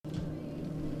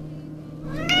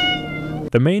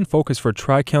The main focus for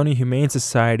Tri-County Humane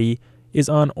Society is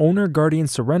on owner-guardian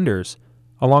surrenders,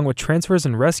 along with transfers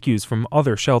and rescues from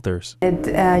other shelters. It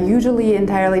usually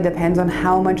entirely depends on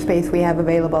how much space we have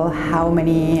available, how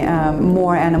many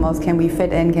more animals can we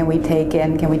fit in, can we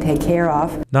take care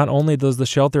of. Not only does the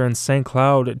shelter in St.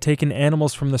 Cloud take in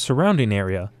animals from the surrounding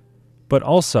area, but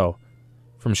also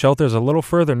from shelters a little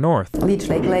further north. Leech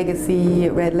Lake Legacy,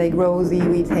 Red Lake Rosie,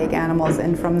 we take animals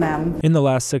in from them. In the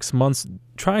last 6 months,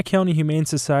 Tri-County Humane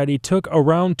Society took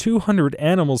around 200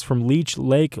 animals from Leech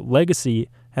Lake Legacy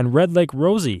and Red Lake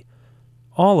Rosie,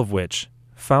 all of which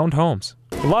found homes.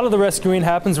 A lot of the rescuing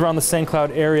happens around the St.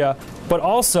 Cloud area, but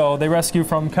also they rescue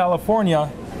from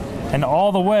California and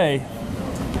all the way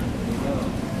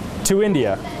to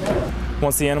India.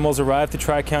 Once the animals arrive to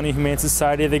Tri-County Humane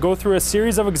Society, they go through a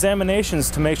series of examinations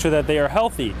to make sure that they are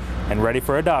healthy and ready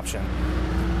for adoption.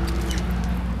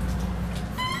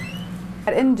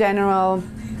 In general,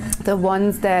 the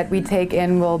ones that we take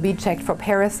in will be checked for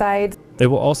parasites. They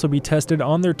will also be tested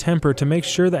on their temper to make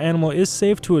sure the animal is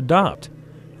safe to adopt,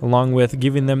 along with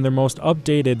giving them their most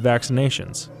updated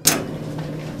vaccinations.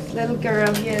 This little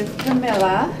girl here is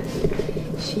Camilla.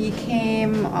 She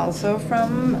came also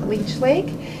from Leech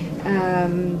Lake.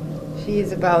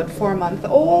 She's about 4 months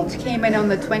old, came in on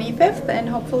the 25th, and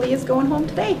hopefully is going home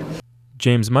today.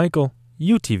 James Michael,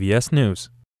 UTVS News.